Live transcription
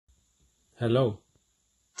Hello.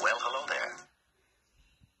 Well, hello there.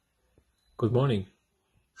 Good morning.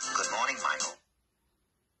 Good morning, Michael.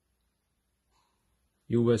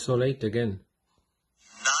 You were so late again.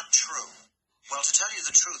 Not true. Well, to tell you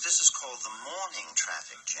the truth, this is called the morning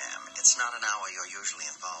traffic jam. It's not an hour you're usually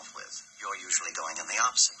involved with. You're usually going in the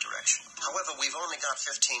opposite direction. However, we've only got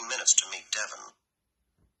 15 minutes to meet Devon.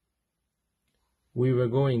 We were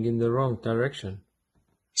going in the wrong direction.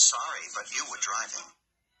 Sorry, but you were driving.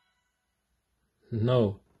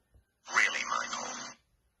 No. Really, Michael?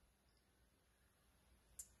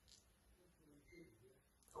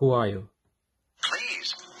 Who are you?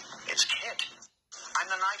 Please, it's KITT. I'm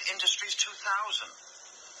the Night Industries 2000.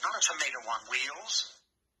 Not a tomato on wheels.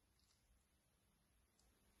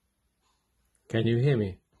 Can you hear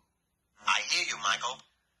me? I hear you, Michael.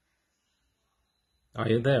 Are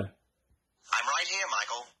you there? I'm right here,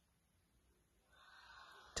 Michael.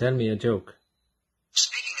 Tell me a joke.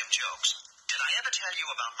 Speaking of jokes, did I ever tell you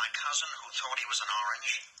about my cousin who thought he was an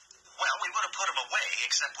orange? Well, we would have put him away,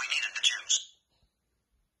 except we needed the juice.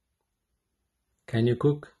 Can you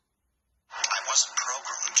cook? I wasn't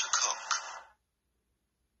programmed to cook.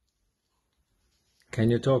 Can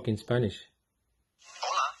you talk in Spanish?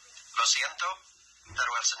 Hola, lo siento,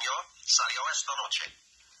 pero el señor salió esta noche.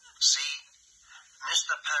 Sí,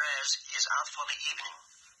 Mr. Perez is out for the evening.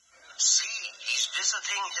 Sí, he's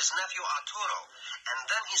visiting his nephew Arturo, and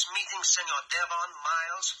then he's meeting Senor Devon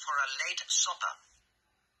Miles for a late supper.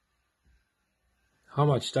 How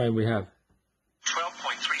much time we have?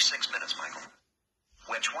 12.36 minutes, Michael.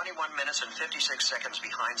 We're 21 minutes and 56 seconds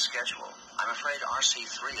behind schedule. I'm afraid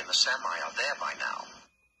RC3 and the Semi are there by now.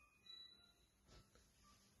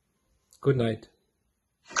 Good night.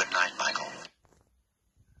 Good night.